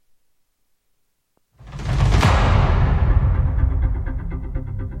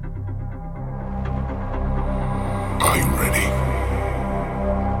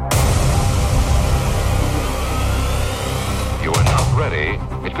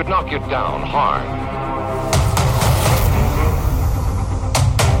could knock you down hard.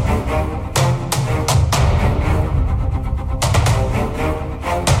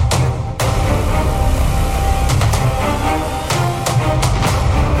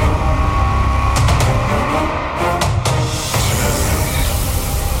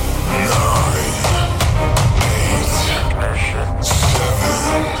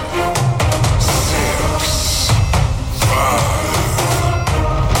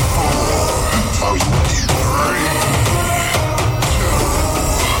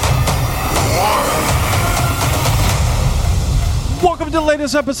 The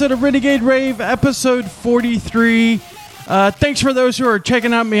latest episode of Renegade Rave, episode 43. Thanks for those who are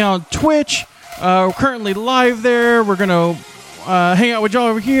checking out me on Twitch. We're currently live there. We're going to hang out with y'all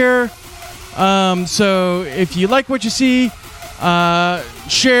over here. So if you like what you see,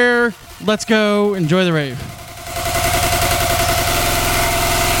 share. Let's go. Enjoy the rave.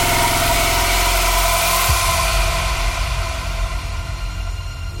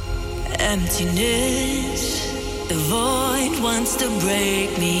 Emptiness. The void wants to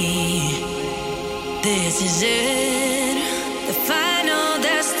break me. This is it, the final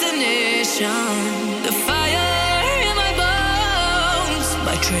destination. The fire in my bones,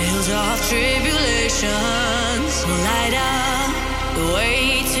 my trails of tribulations will light up the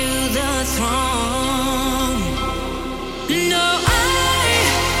way to the throne. No, I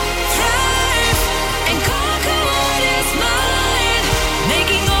thrive and conquer what is mine,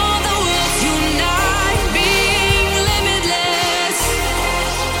 making all the worlds unite.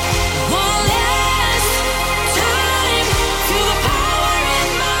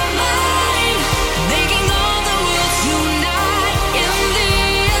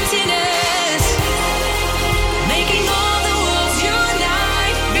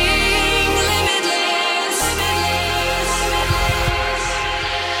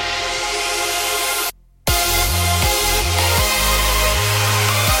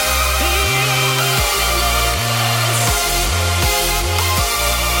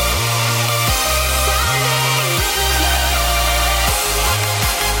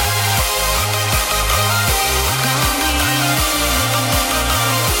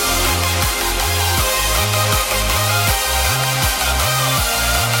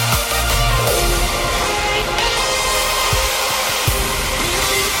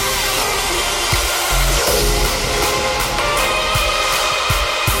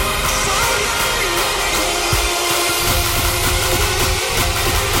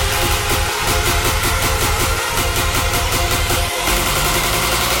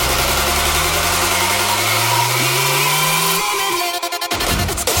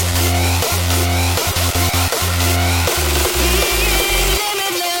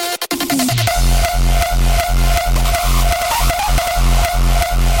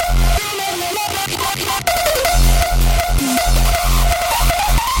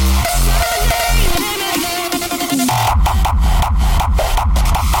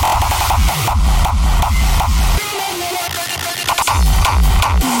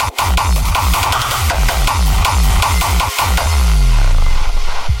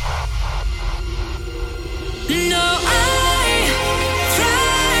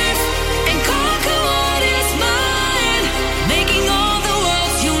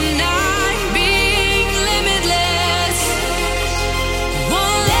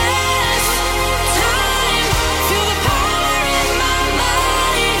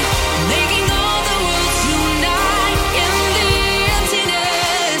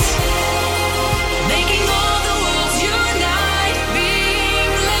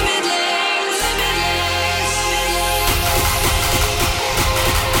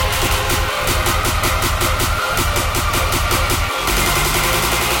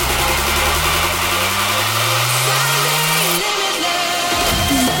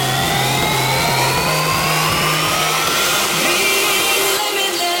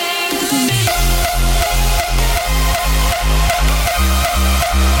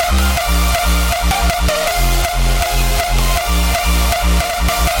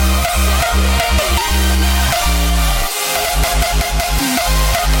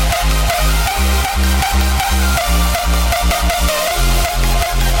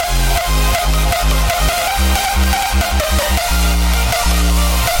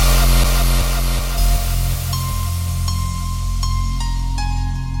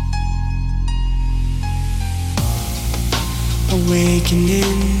 Awakened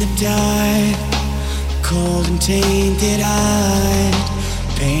in the dark, cold and tainted-eyed,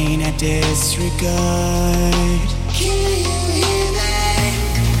 pain I disregard. Can you hear that?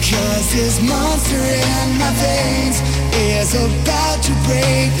 'Cause this monster in my veins is about to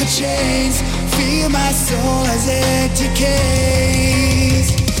break the chains. Feel my soul as it decays.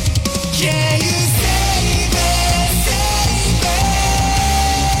 Can you save it, save it?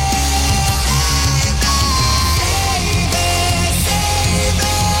 Save it, save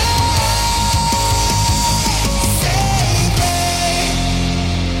it. Save it.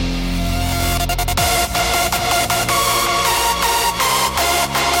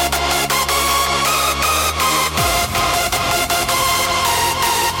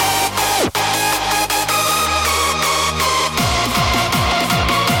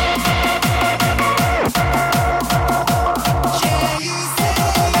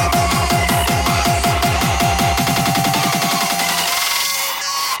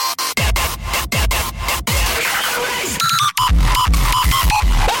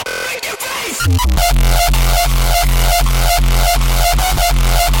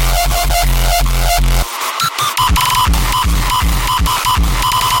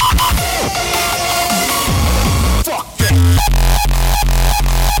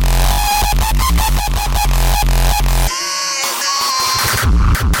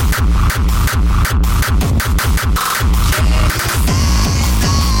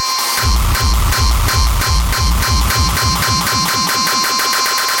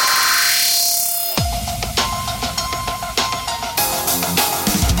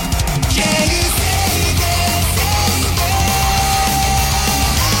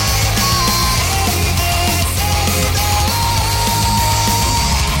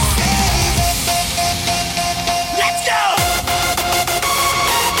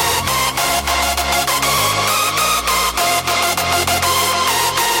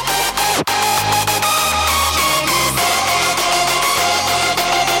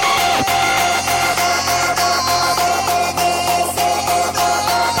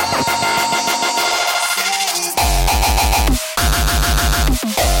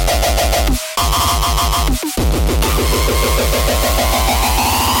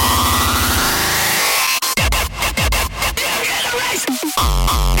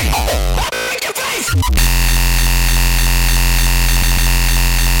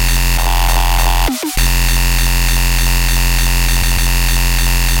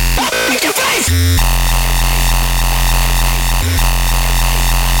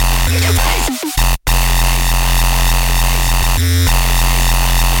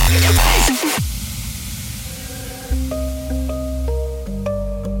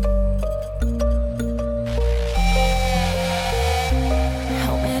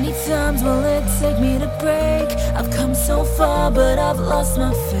 times will it take me to break? I've come so far, but I've lost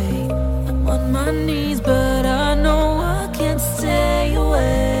my faith. I'm on my knees, but I know I can't stay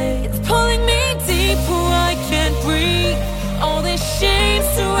away. It's pulling me deeper, I can't breathe. All this shame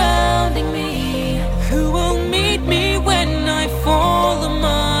surrounding me. Who will meet me when I fall? Am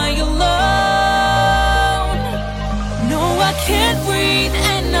I alone? No, I can't breathe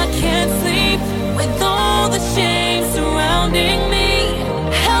and I can't sleep with all the shame surrounding me.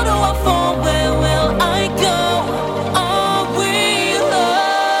 How do I fall? Where will I go? Are we alone?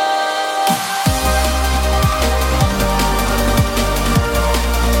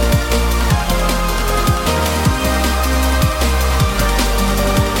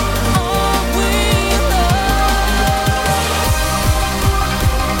 Are we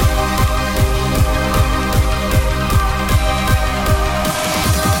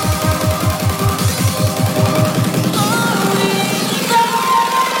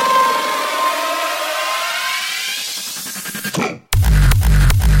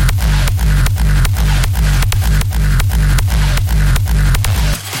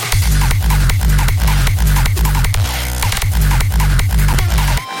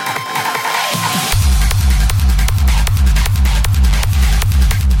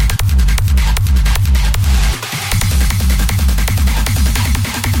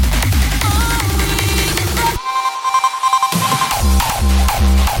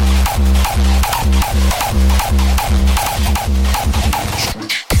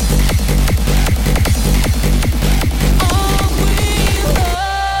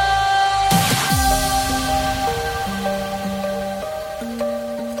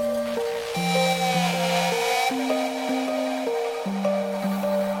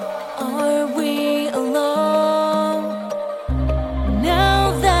Are we alone?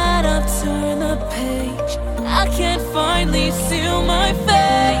 Now that I've turned the page, I can finally seal my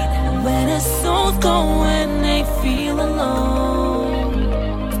fate. When a soul's go when they feel alone,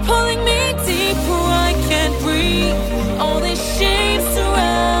 it's pulling me deeper, I can't breathe. All this shame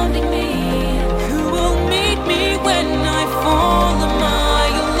surrounding me. Who will meet me when I fall? Am I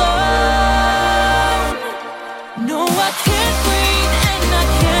alone? No, I can't breathe and I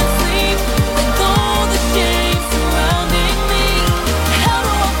can't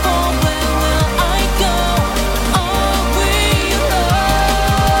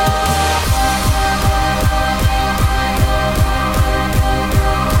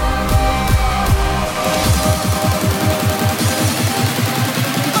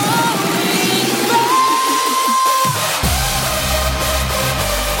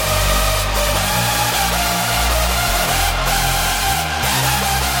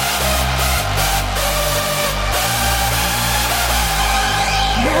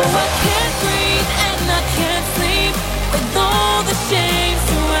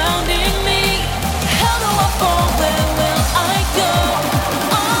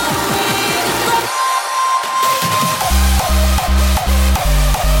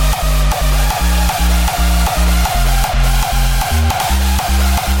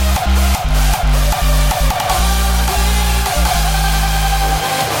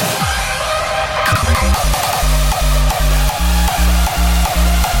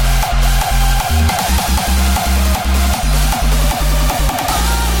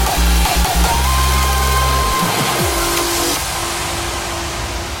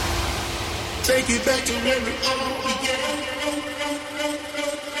Take it back to where it all began.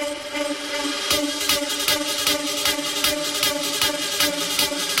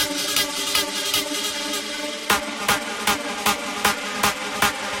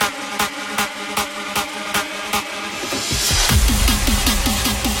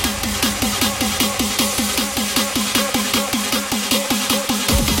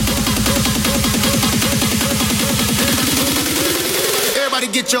 Everybody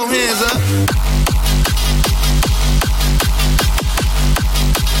get your hands up.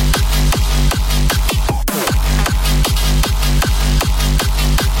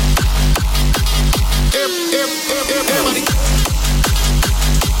 Everybody.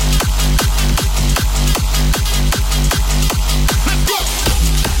 Let's go.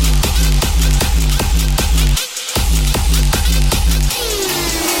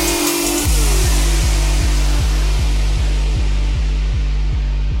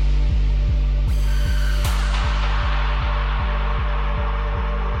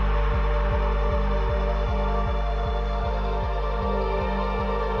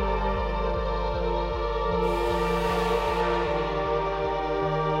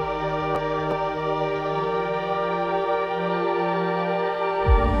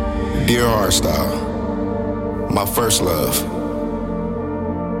 Dear Hardstyle, my first love,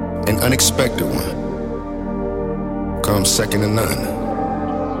 an unexpected one, comes second to none.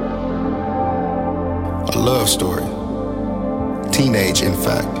 A love story, teenage in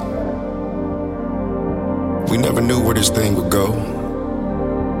fact. We never knew where this thing would go.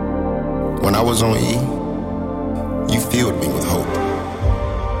 When I was on E, you filled me with hope.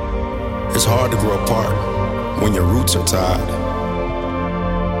 It's hard to grow apart when your roots are tied.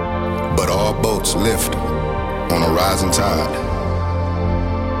 But all boats lift on a rising tide.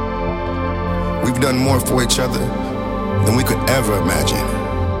 We've done more for each other than we could ever imagine.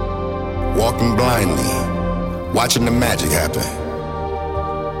 Walking blindly, watching the magic happen.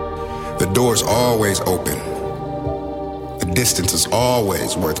 The door's always open. The distance is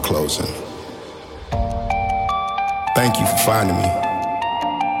always worth closing. Thank you for finding me,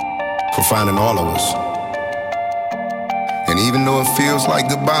 for finding all of us. And even though it feels like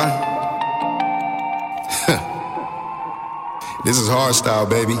goodbye, this is Hardstyle,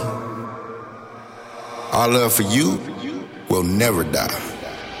 baby. Our love for you will never die.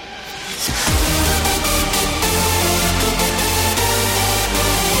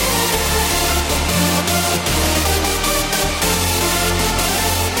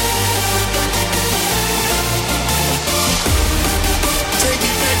 Take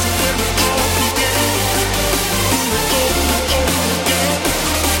it back to where it all began. Do it over and over again.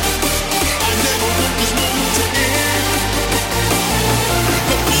 I never want this moment to end.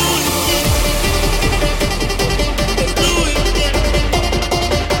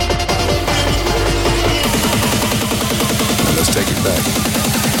 Let's take it back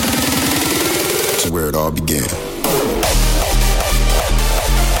to where it all began.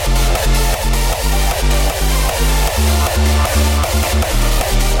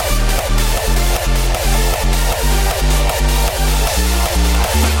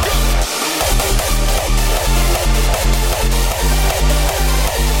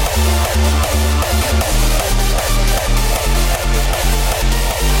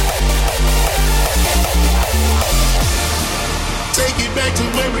 Take it back to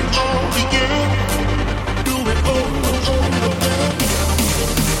where it all began. Do it over and over again.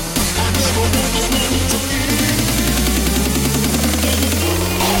 I never want this moment to end.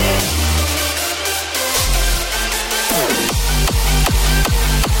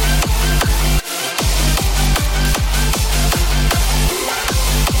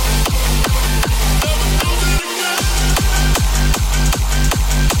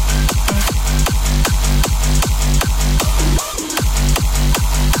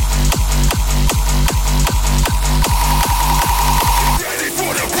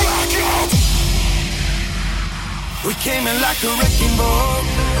 We came in like a wrecking ball,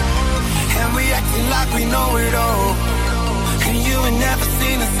 and we acting like we know it all. And you ain't never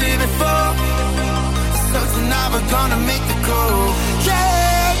seen us here before, so tonight we're gonna make the call.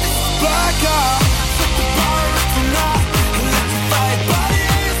 Yeah, black out, set the bar up tonight, electrify your body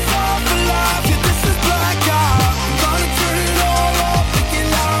and your soul for life. Yeah, this is black out, gonna turn it all up, make it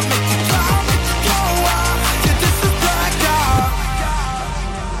loud, make it cloud, make it go wild. Yeah, this is black out.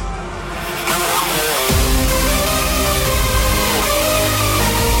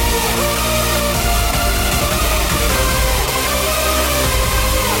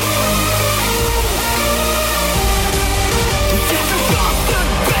 Just a constant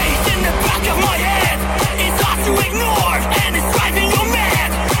bass in the back of my head.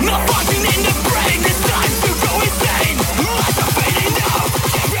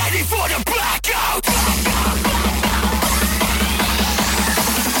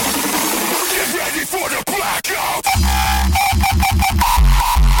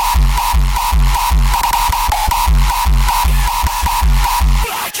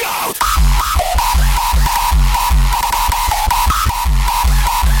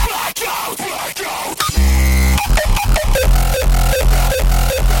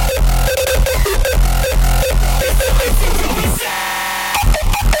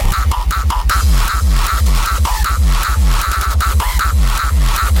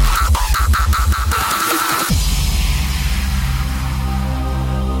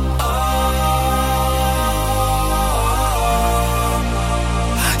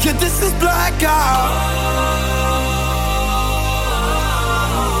 nigga, this is blackout.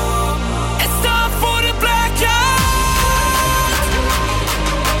 It's time for the blackout.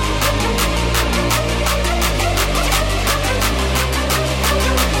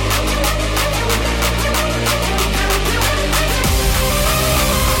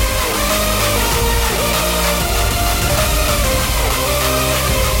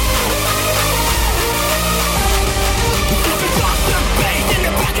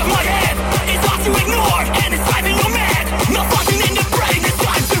 My head is hard to ignore, and it's driving you mad. Malfunction in the brain, it's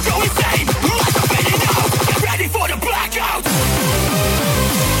time to go insane. Lights are fading out, get ready for the blackout.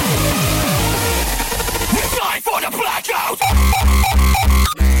 It's time for the blackout.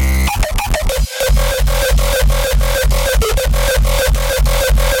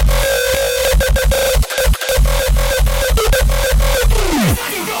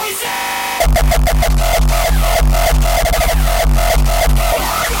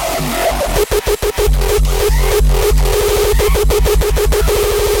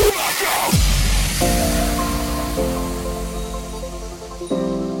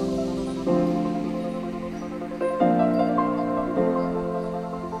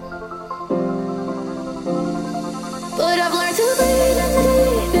 But I've learned to breathe in the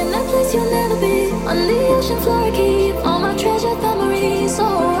deep, in that place you'll never be. On the ocean floor I keep all my treasured memories. So I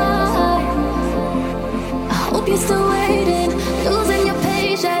hope you're still waiting, losing your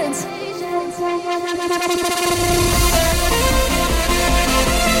patience.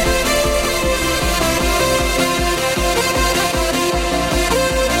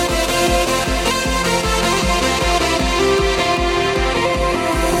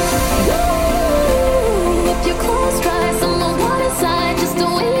 If you close, try some more water side, just the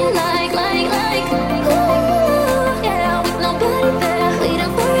way you like. Ooh, yeah, with nobody there,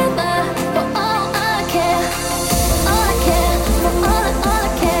 waiting forever. For all I care,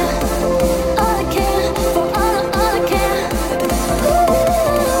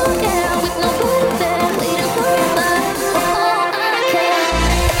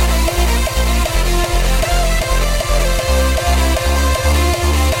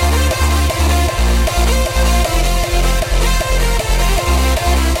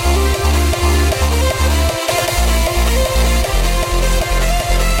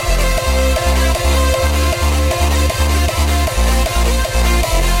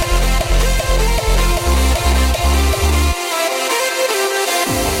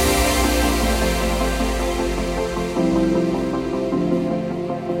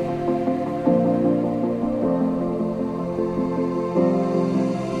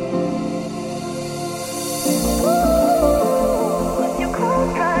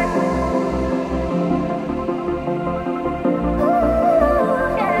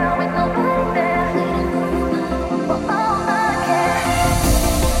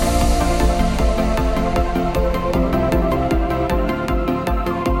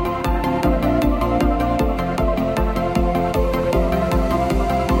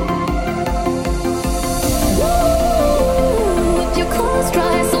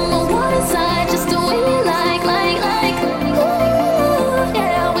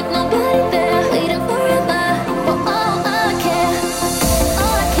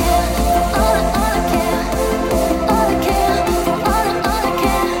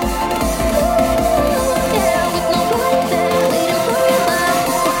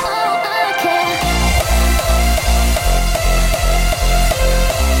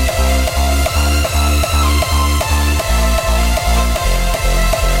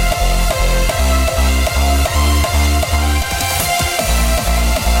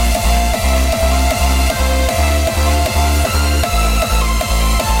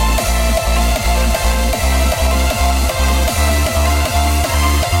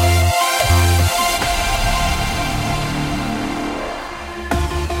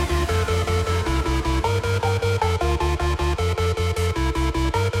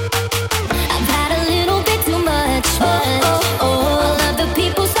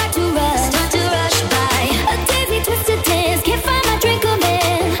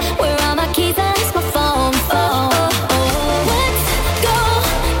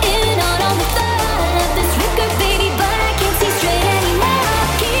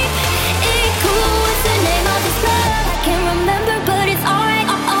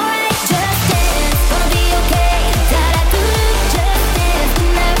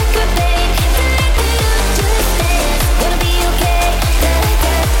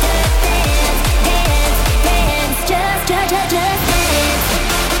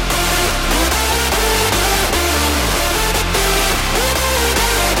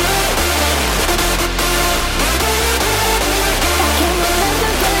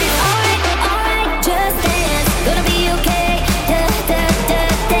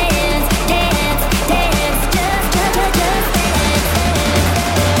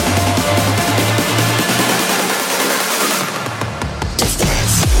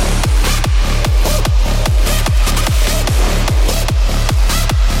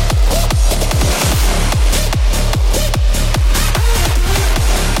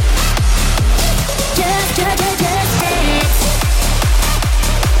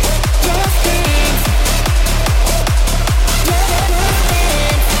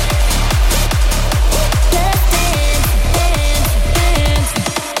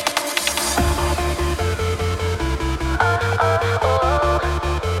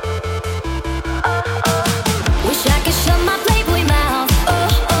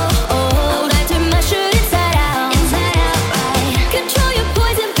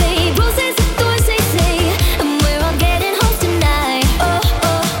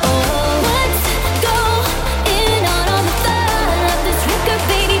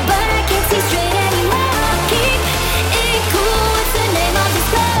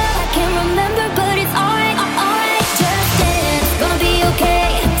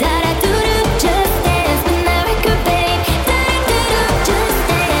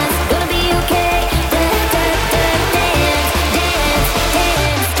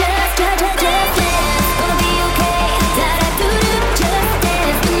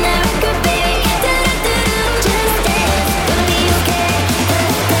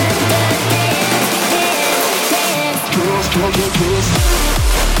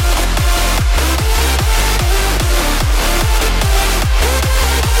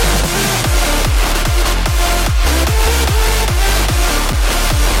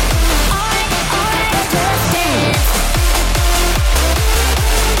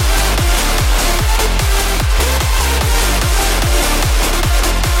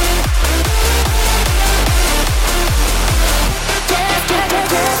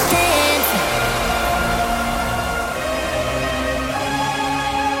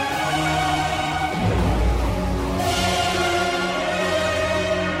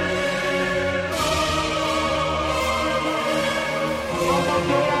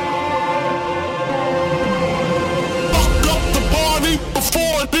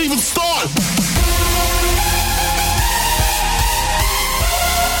 before it even starts.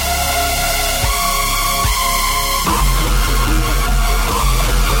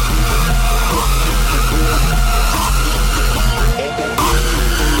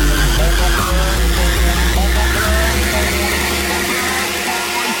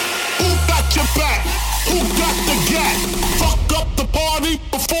 Who got the gat? Fuck up the party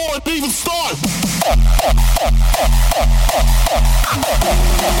before it even starts.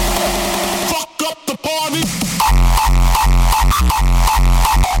 Fuck up the party.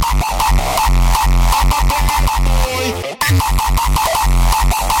 Boy.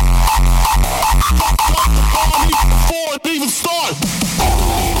 Fuck up the party before it even starts.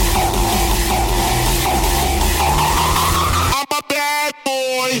 I'm a bad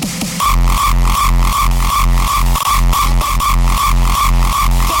boy.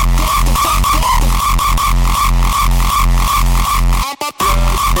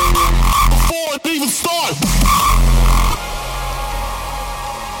 Before it even starts.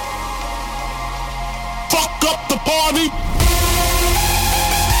 Fuck up the party.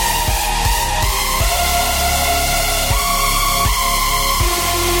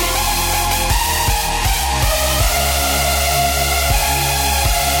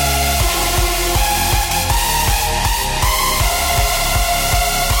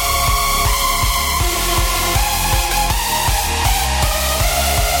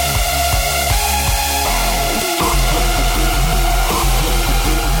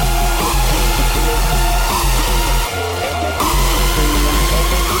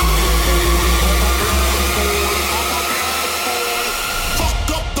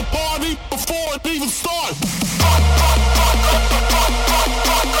 Before it even starts.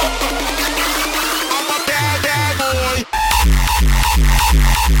 I'm a bad, bad boy.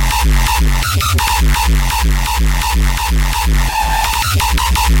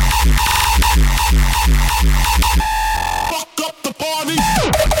 Fuck up the party.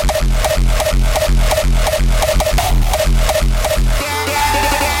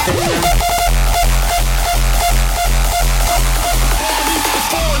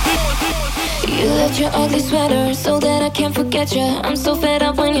 You left your ugly sweater so that I can't forget you. I'm so fed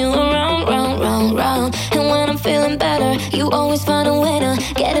up when you're around, round, round, round. And when I'm feeling better, you always find a way to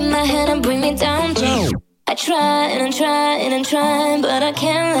get in my head and bring me down. I try and I'm trying and trying, but I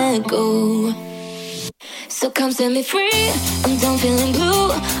can't let go. So come set me free. I'm done feeling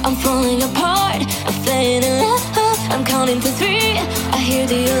blue. I'm falling apart. I'm fading in love. I'm counting to 3. I hear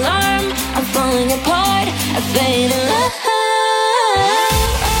the alarm. I'm falling apart. I'm fading in love.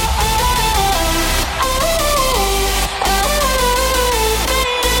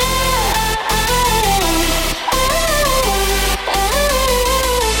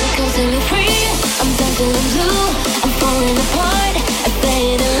 Feeling blue, I'm falling apart. I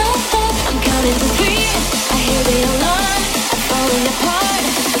fade in love. I'm counting to 3. I hear the alarm. I'm falling apart.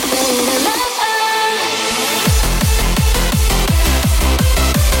 I fade in love.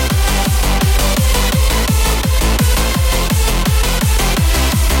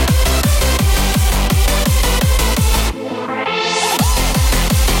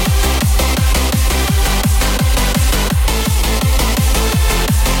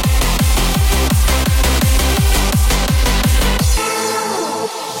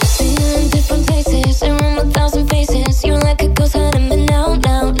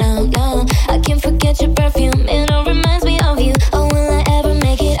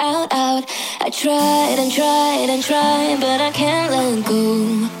 But I can't let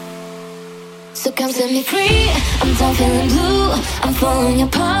go. So come set me free. I'm done feeling blue. I'm falling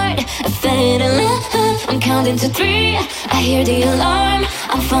apart. I fade in love. I'm counting to 3. I hear the alarm.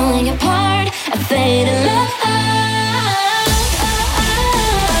 I'm falling apart. I fade in love.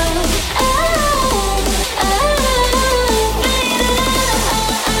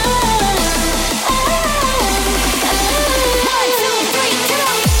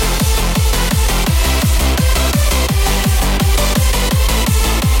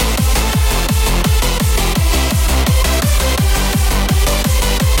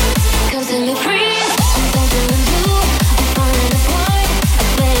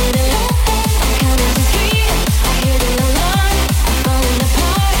 I hear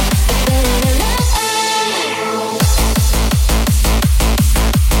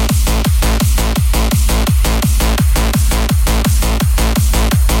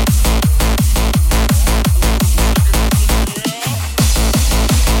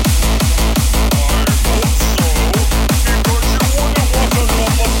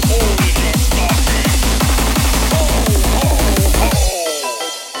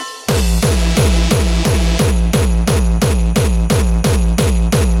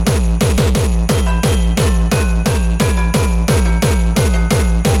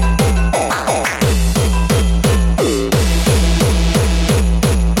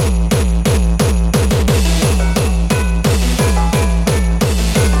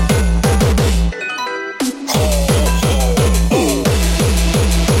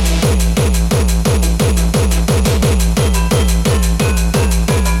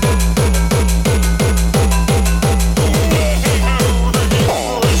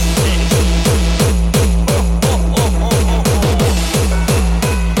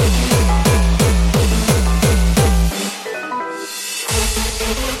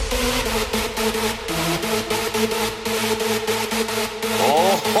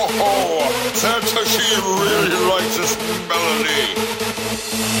Santa, she really likes this melody.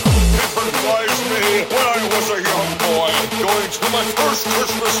 It reminds me when I was a young boy, going to my first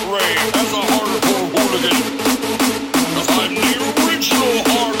Christmas rave as a hardcore hooligan. 'Cause I'm the original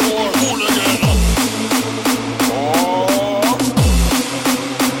hardcore hooligan.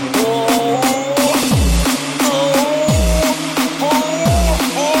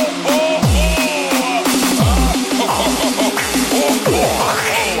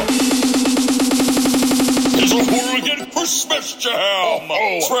 Christmas jam!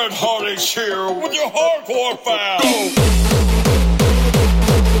 Fred Hardy's here with your hardcore fans! Go!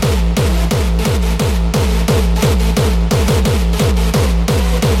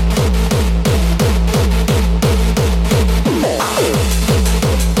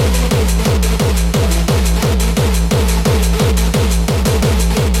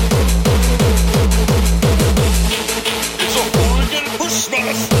 It's a hooligan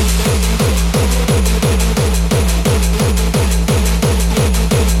Christmas!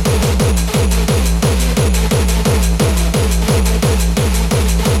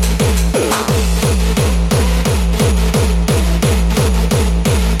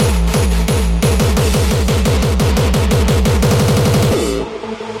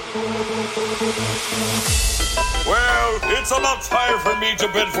 It's about time for me to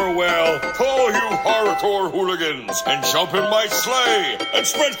bid farewell to all you hardcore hooligans and jump in my sleigh and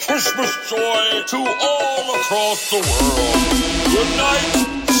spread Christmas joy to all across the world. Good night,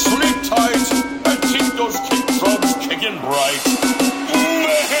 sleep tight, and keep those kick drums kicking bright.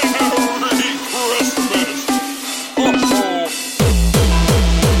 Merry Christmas! Ho-ho!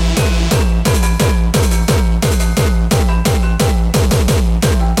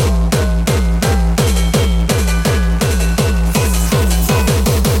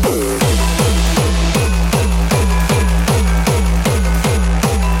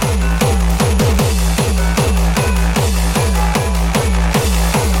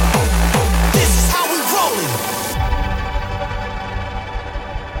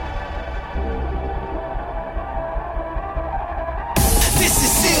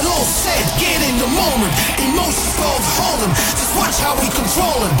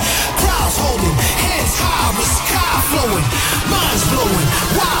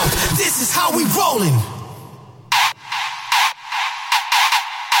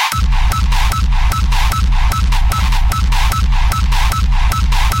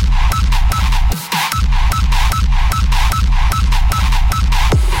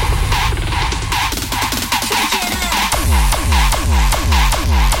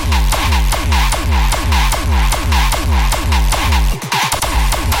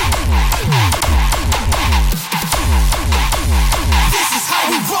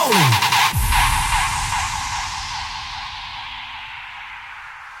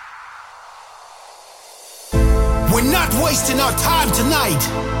 Wasting our time tonight.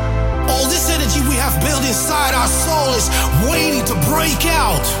 All this energy we have built inside our soul is waiting to break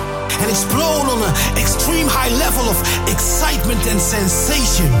out and explode on an extreme high level of excitement and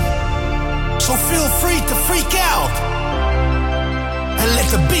sensation. So feel free to freak out and let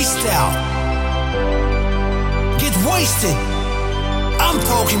the beast out. Get wasted. I'm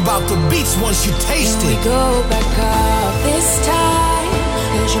talking about the beats once you taste it. Can we go back up this time?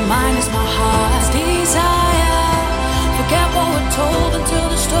 'Cause your mind is my heart's desire. Forget what we're told until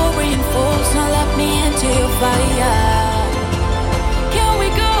the story unfolds. Now let me into your fire. Can we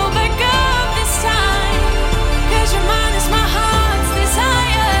go back up this time? 'Cause your mind is my heart's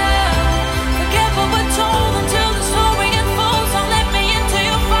desire. Forget what we're told until the story unfolds. Now let me into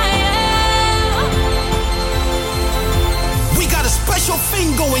your fire. We got a special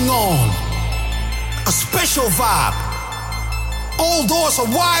thing going on. A special vibe. All doors are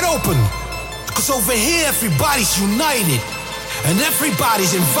wide open. 'Cause over here everybody's united and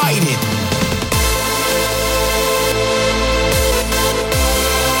everybody's invited.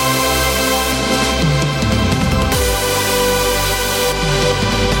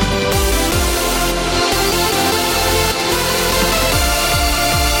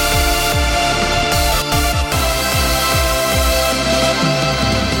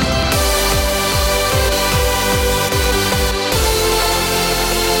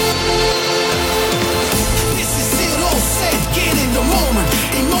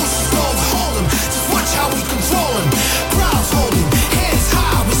 Emotions all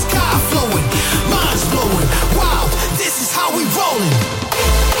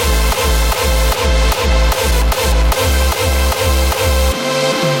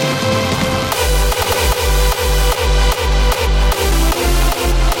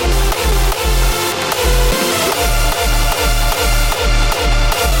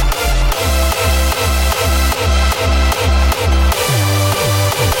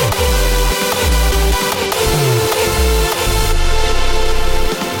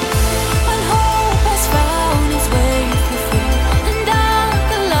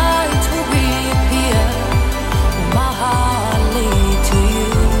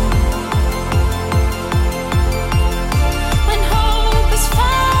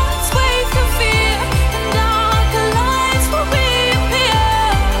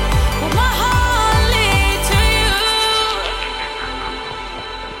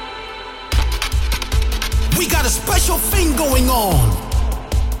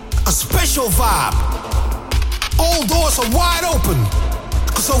spiritual vibe. All doors are wide open.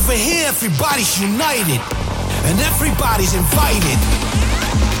 Cause over here everybody's united. And everybody's invited.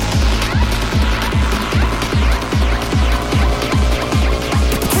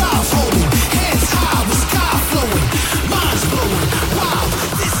 Crowds holding, hands high with sky flowing. Minds blowing, wow,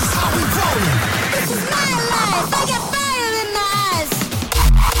 this is how we rollin'. This is my life, I got fire in my eyes.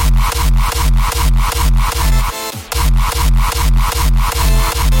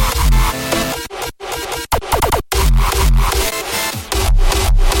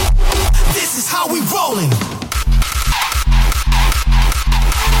 This is how we rollin'.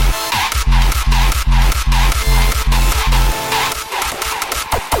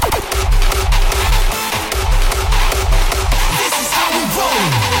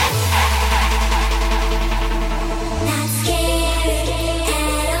 Not scared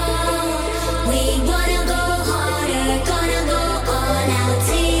at all. We wanna go harder, gonna go all out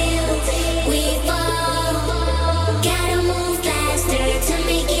till we fall. Gotta move faster to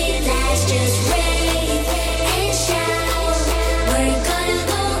make it last. Just rave and shout. We're gonna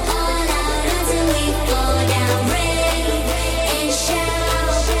go all out until we fall down. Rave and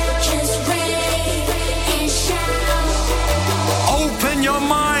shout. Just rave and shout. Open your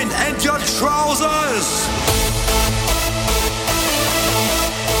mind and your trousers.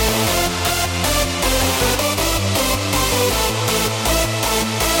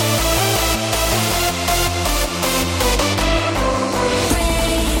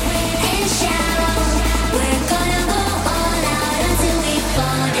 And shout. We're gonna go all out until we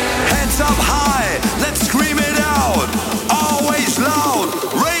fall down. Hands up high, let's scream it out. Always loud,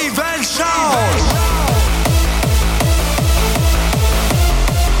 rave and shout.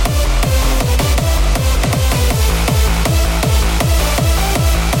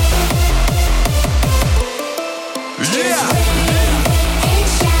 Yeah. And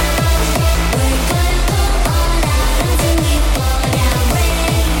shout. We're gonna go all out until we fall down. Rave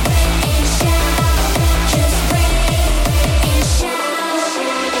and shout. Just rave and shout.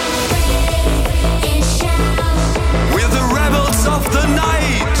 Rave and shout. We're the rebels of the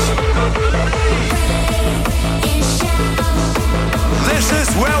night. And shout. This is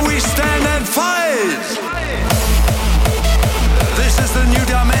where we stand and fight. This is the new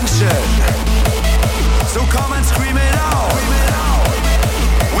dimension. So come and scream it out.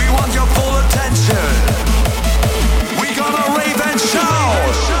 We want your full attention. We gonna rave and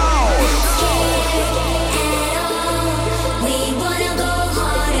shout. We wanna go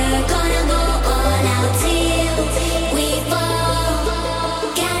harder, gonna go all out till we fall.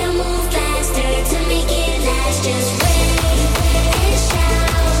 Gotta move faster to make it last. Just rave and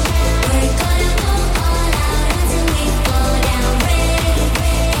shout. We're gonna go all out until we fall down. Rave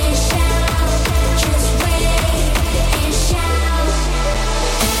and shout. Just rave and shout.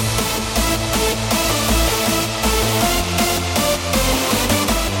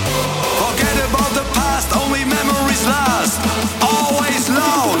 Forget about the past, only memories last. Always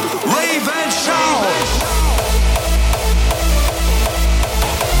loud, rave and shout.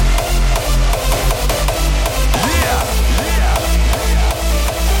 Yeah.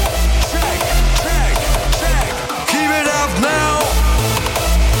 Check. Keep it up now.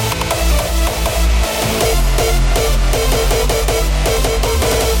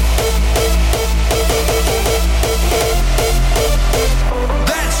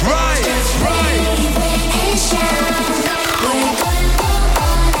 That's right. And shout. We're gonna go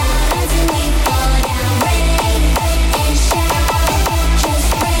all out until we fall down. Rave and shout. Just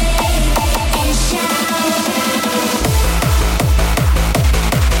rave and shout.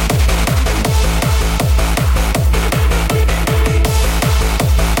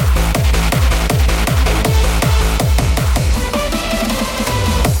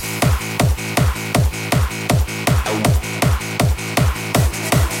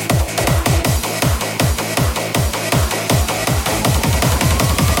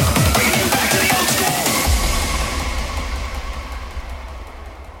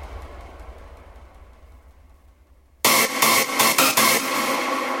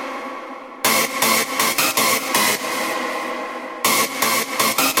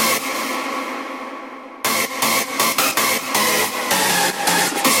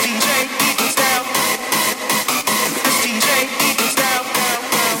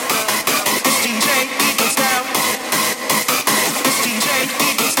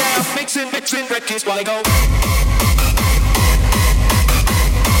 Mixing records while I go.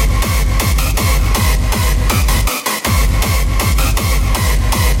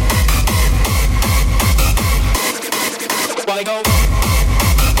 While I go.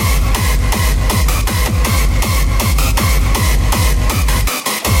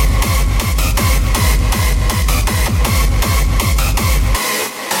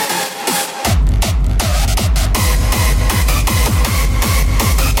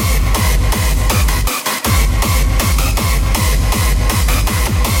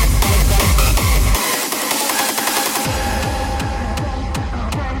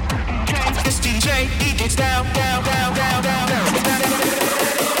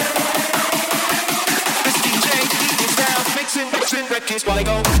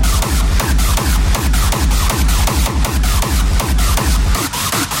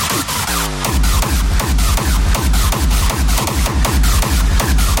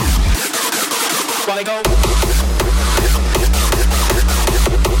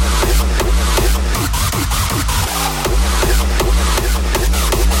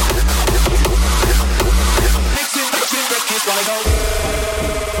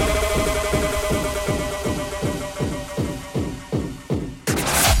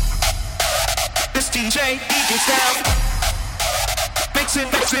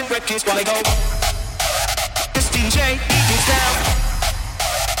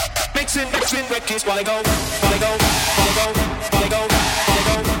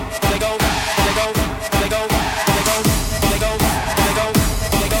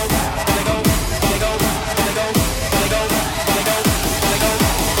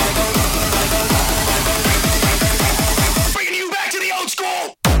 Bringing you back to the old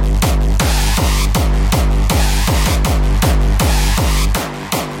school.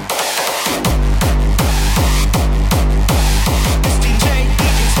 This DJ,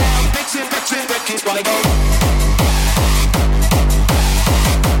 DJ's down, mixing records while I go.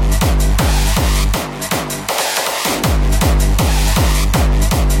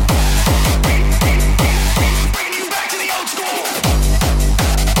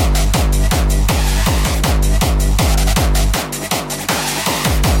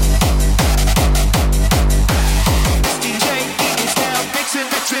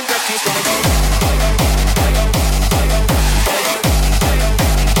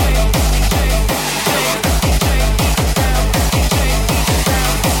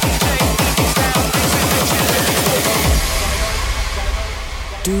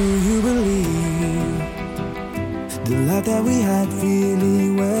 Do you believe the light that we had really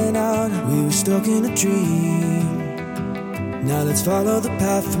went out? We were stuck in a dream. Now let's follow the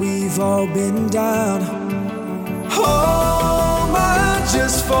path we've all been down. Hold my hand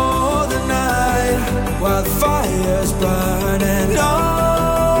just for the night while the fire's burning.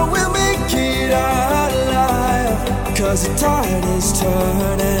 No, we'll make it out alive, 'cause the tide is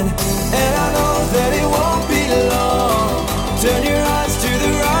turning. And I know that it won't be long. Turn your eyes to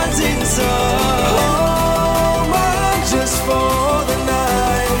the rising sun. Hold my hand just for the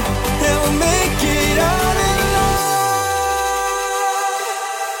night, and we'll make it out alive.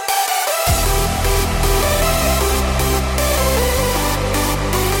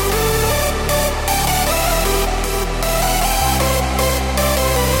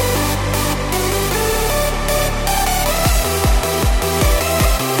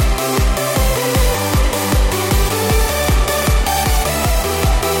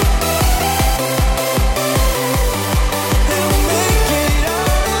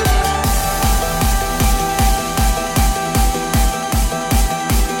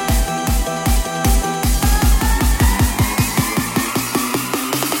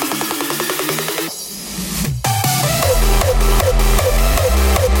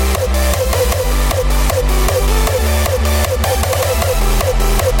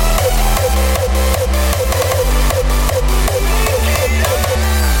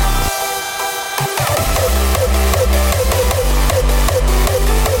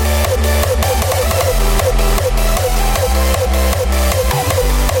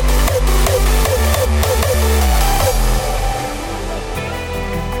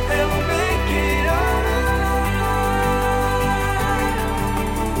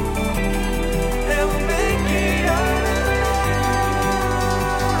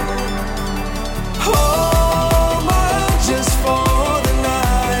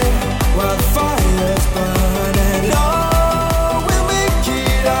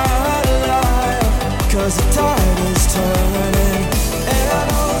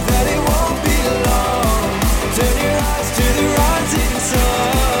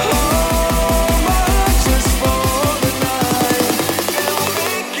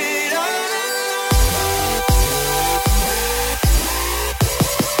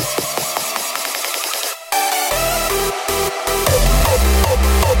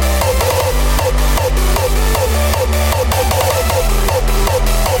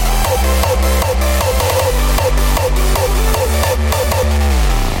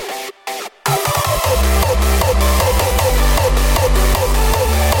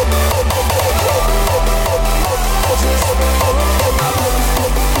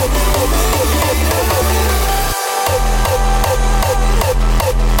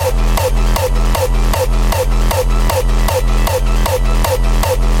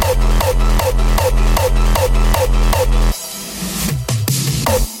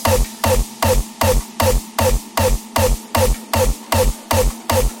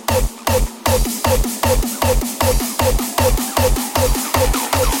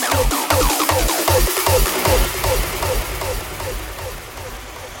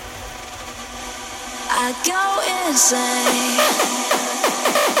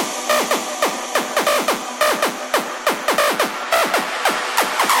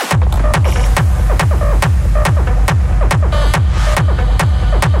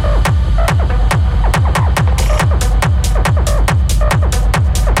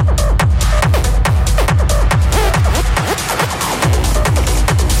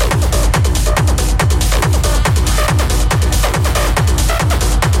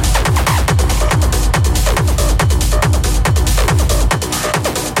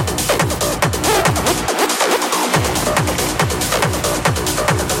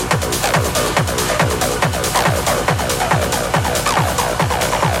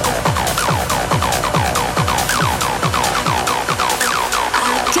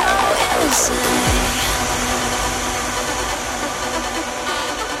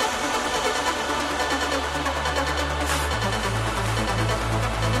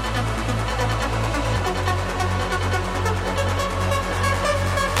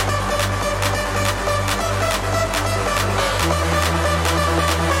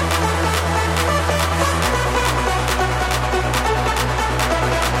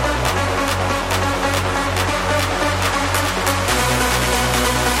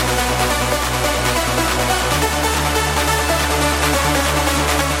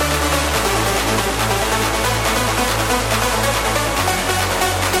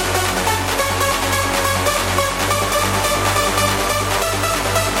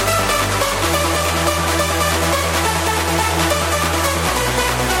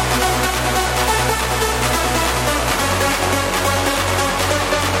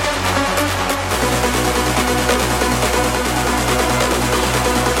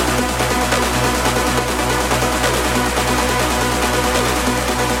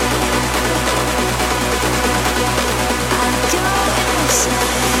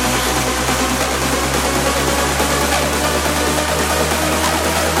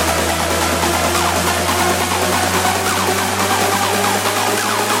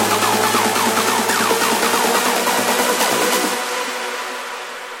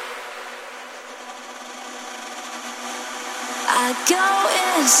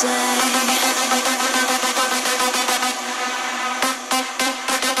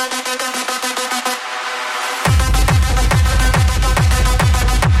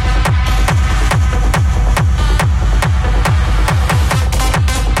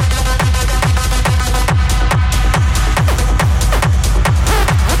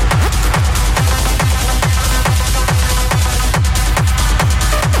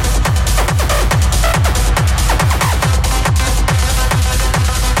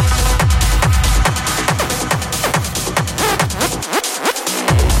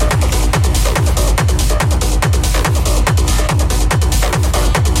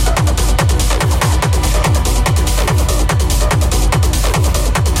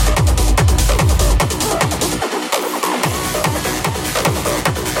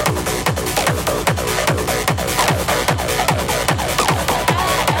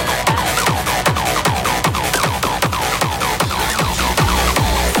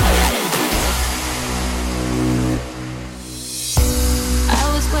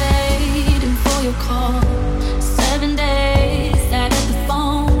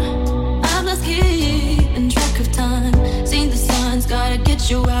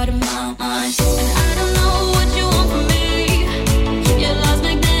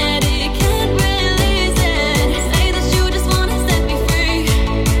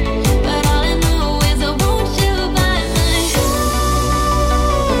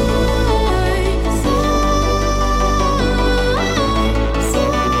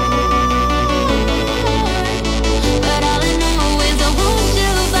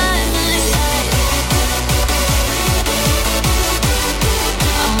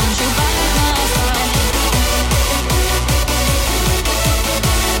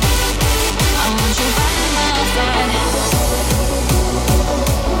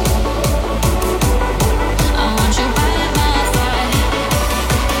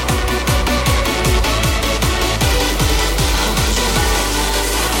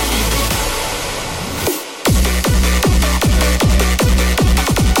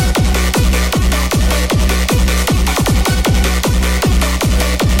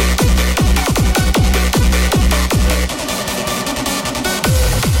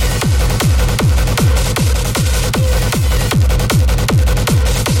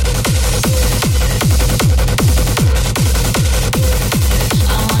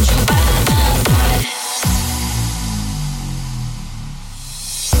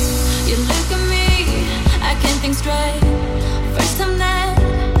 straight. First time that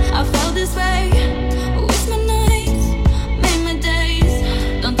I felt this way. Waste my night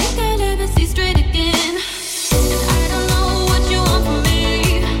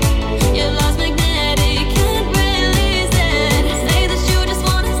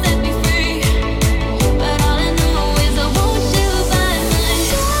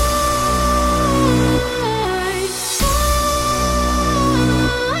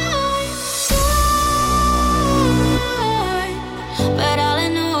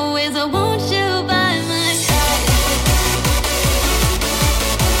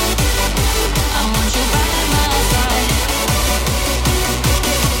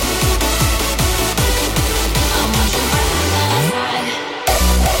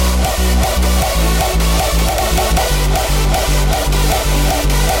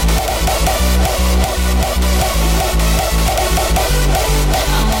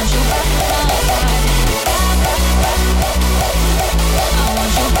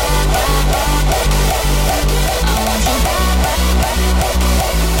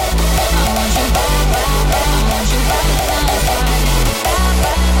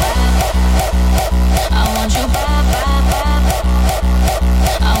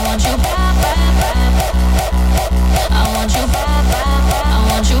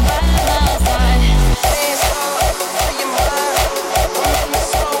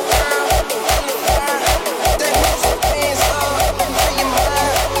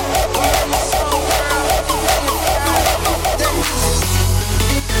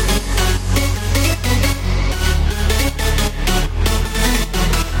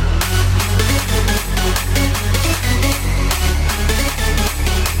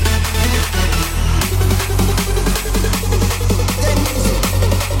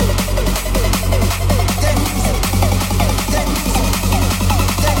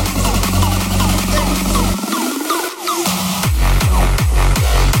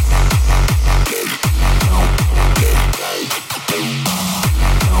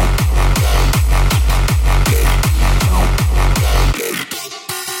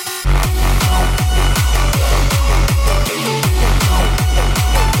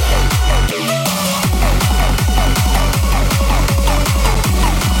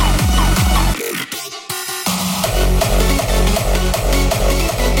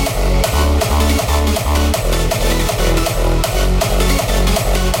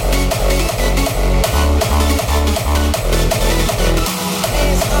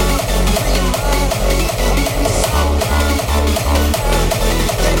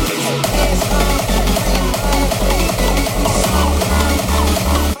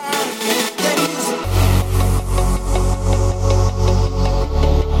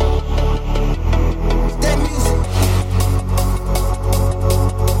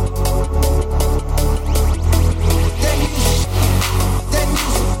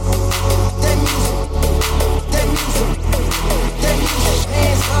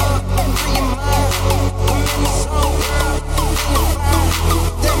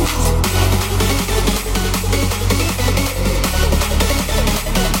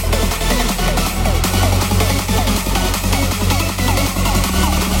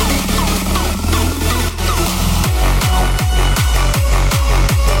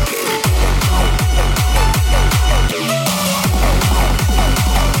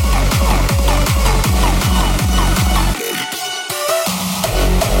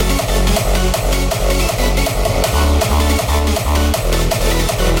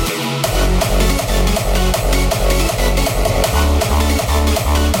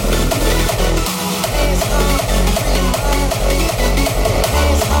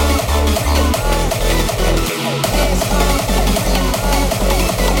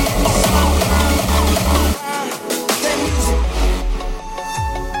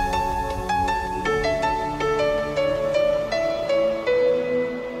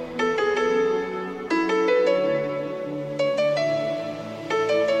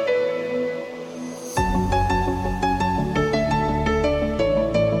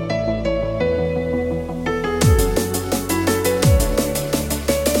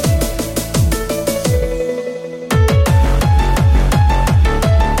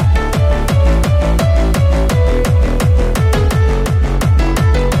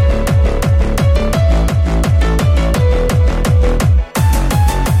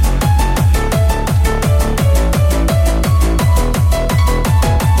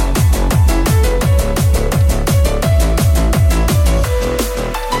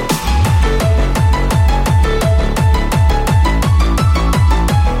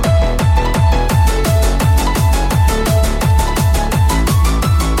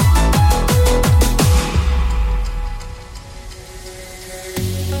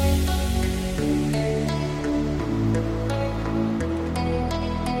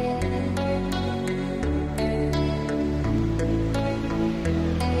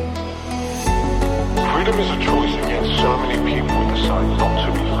Freedom is a choice, and yet so many people decide not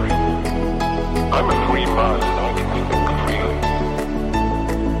to be free. I'm a free man, and I can think freely.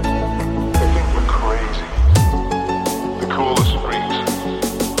 They think we're crazy. The coolest freaks.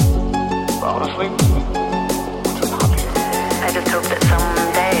 But honestly, we're just happy. I just hope that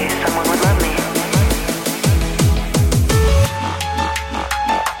someday someone would love me.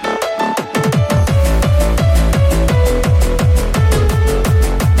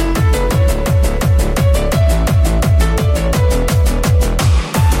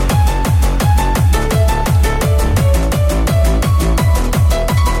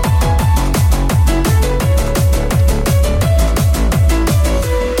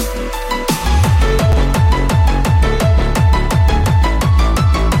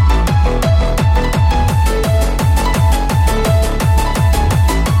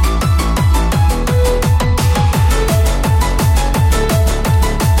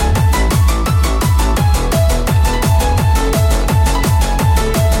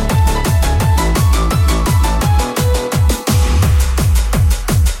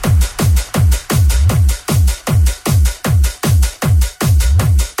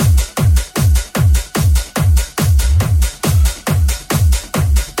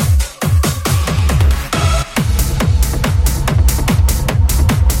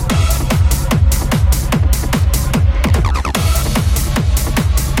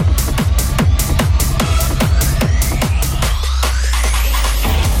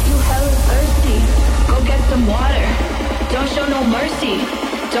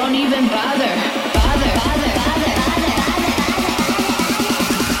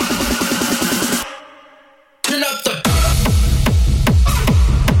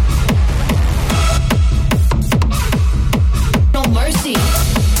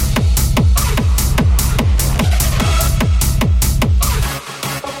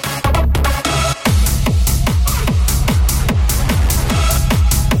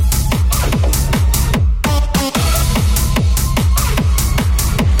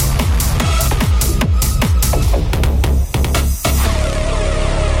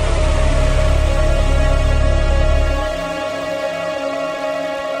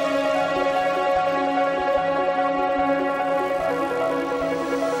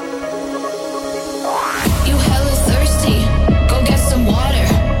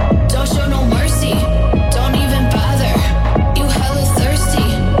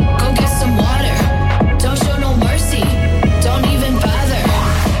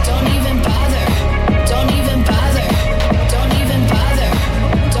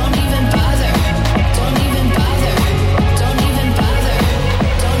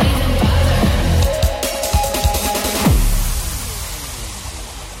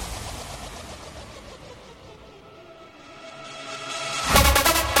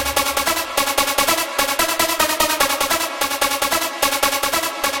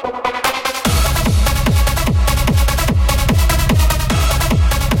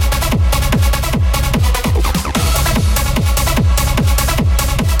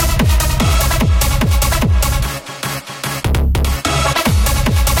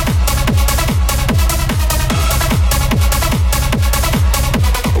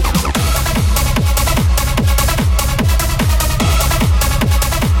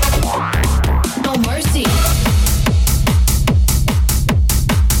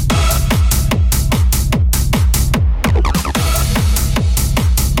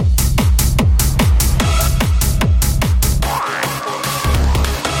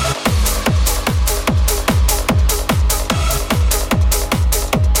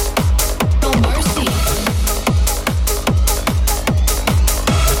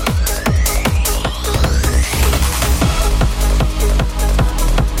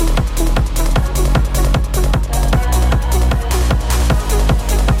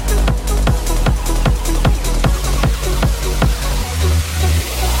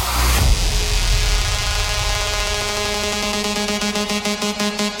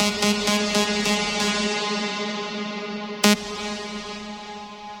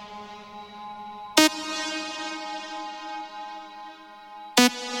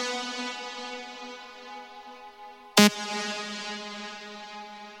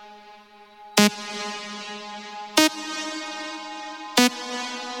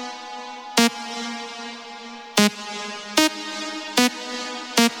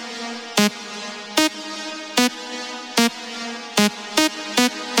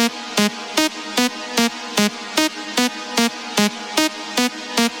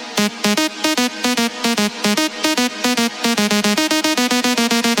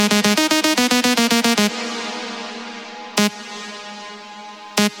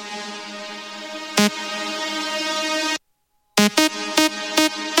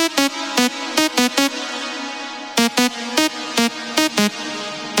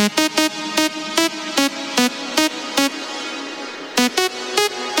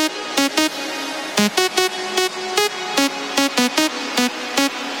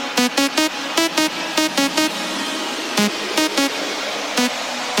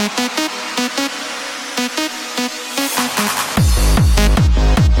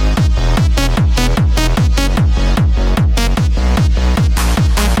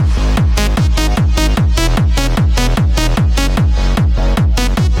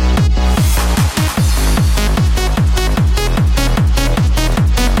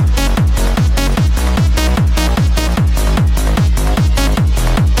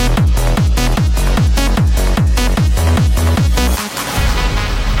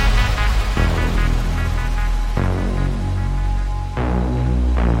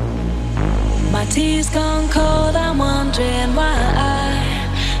 Tea's gone cold, I'm wondering why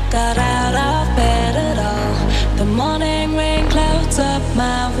I got out of bed at all. The morning rain clouds up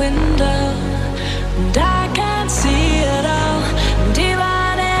my window, and I can't see it all. And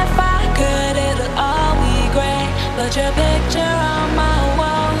even if I could, it'll all be grey. But your picture on my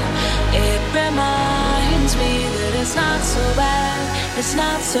wall, it reminds me that it's not so bad, it's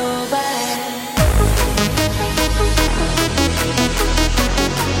not so bad.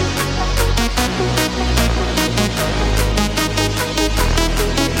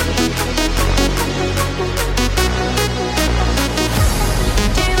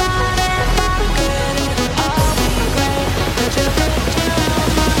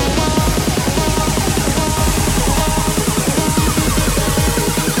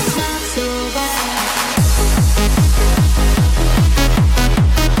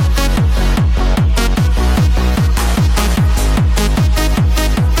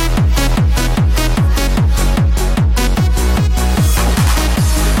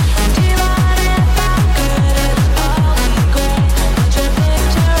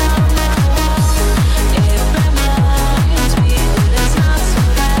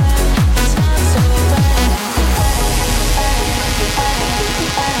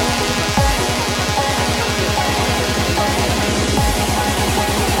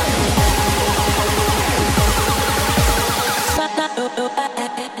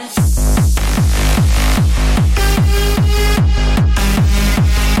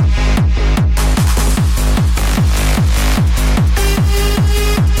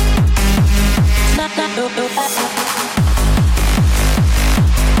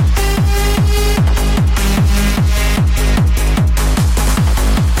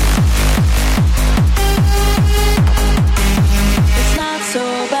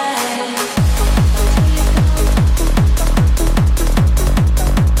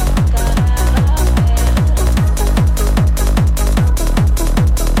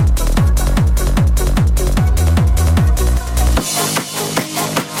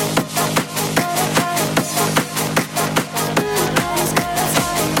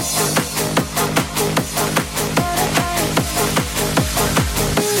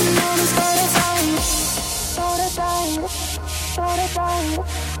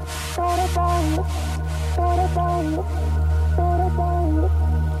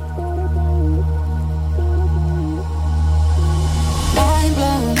 Mind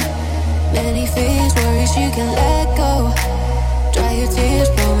blown, many fears, worries you can let go. Dry your tears,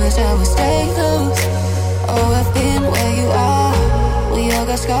 promise I will stay close. Oh, I've been where you are, we all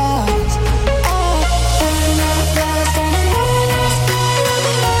got scars.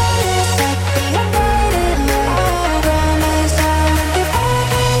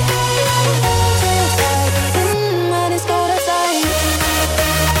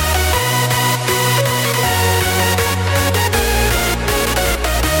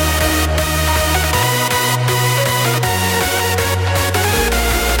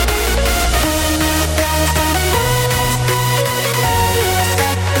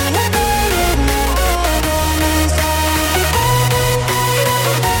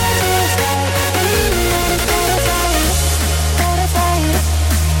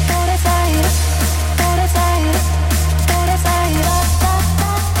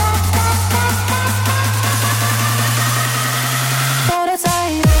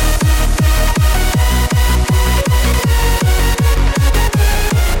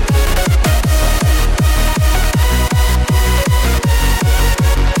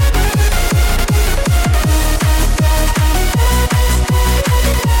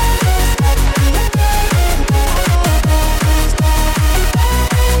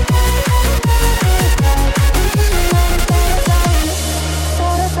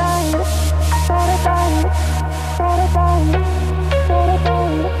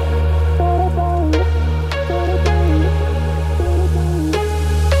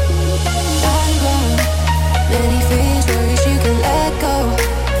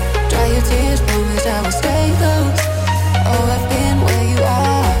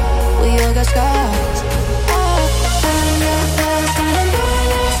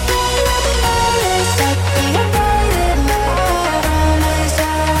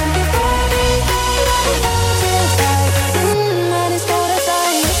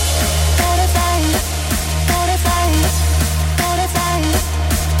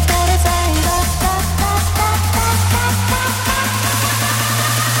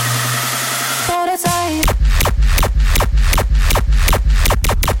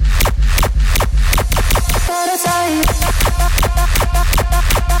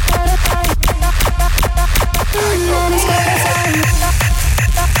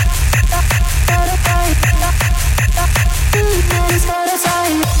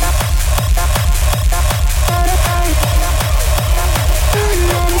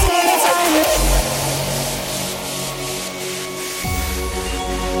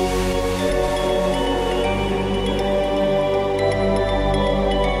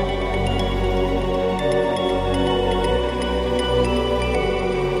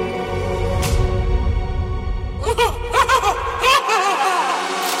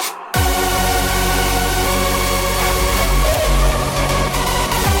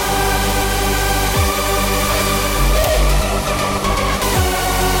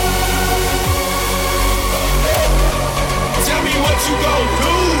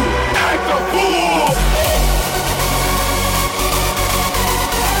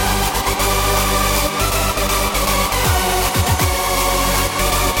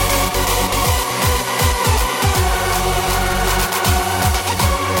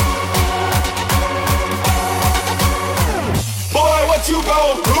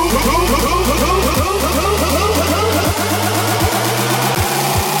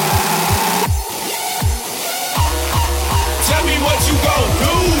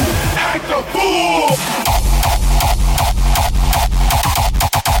 a fool.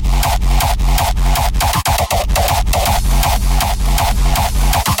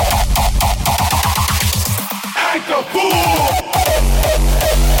 Act a fool.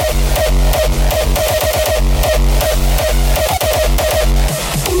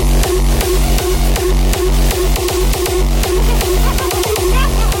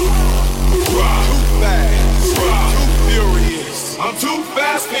 I'm too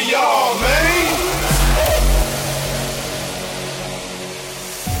fast for y'all, man.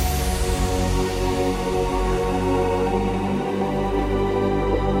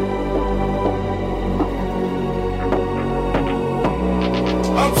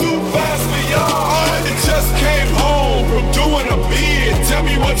 I'm too fast for y'all. I just came home from doing a bid. Tell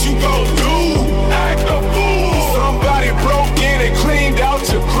me what you gon' do. Act a fool. Somebody broke in and cleaned out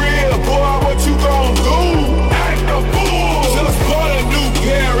your crib. Boy, what you gon' do? Act a fool. Just bought a new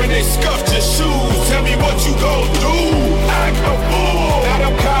pair and they scuffed your shoes. Tell me what you gon' do. Act a fool. Now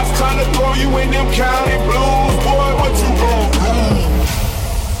them cops trying to throw you in them county blues. Boy, what you gon' do?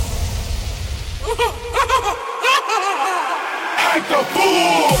 Act a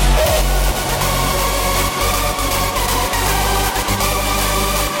fool.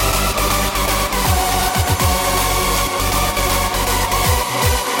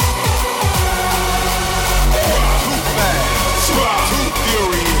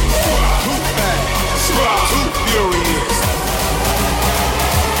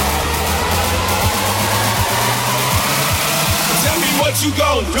 What you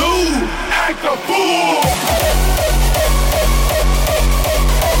gon' do? Act a fool!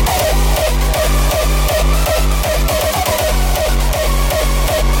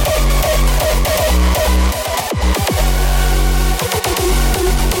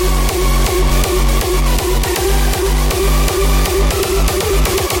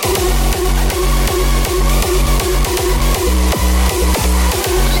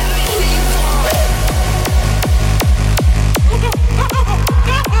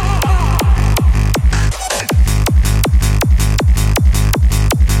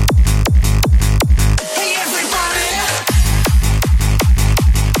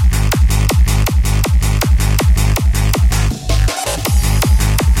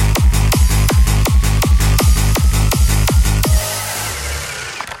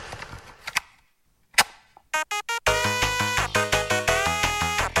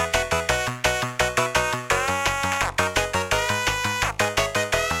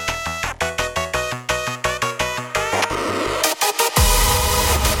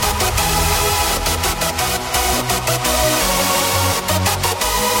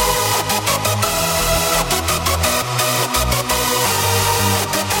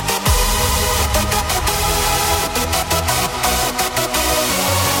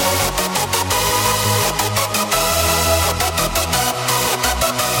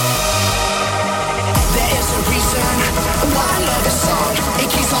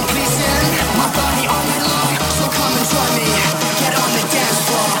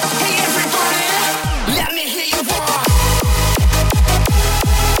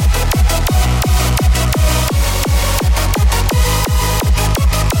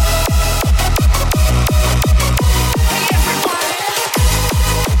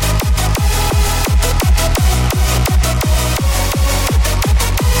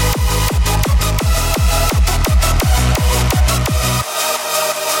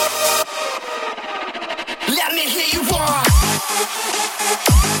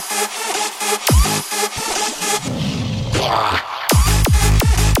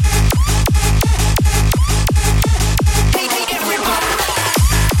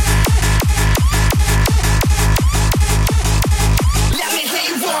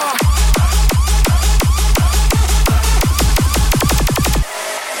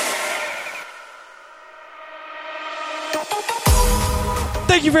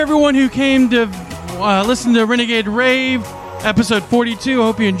 Thank you for everyone who came to listen to Renegade Rave, episode 42. I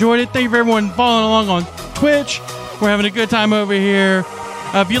hope you enjoyed it. Thank you for everyone following along on Twitch. We're having a good time over here.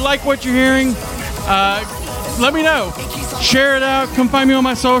 If you like what you're hearing, let me know. Share it out. Come find me on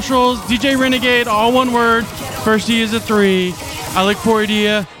my socials. DJ Renegade, all one word. First E is a 3. I look forward to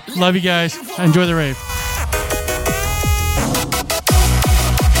you. Love you guys. Enjoy the rave.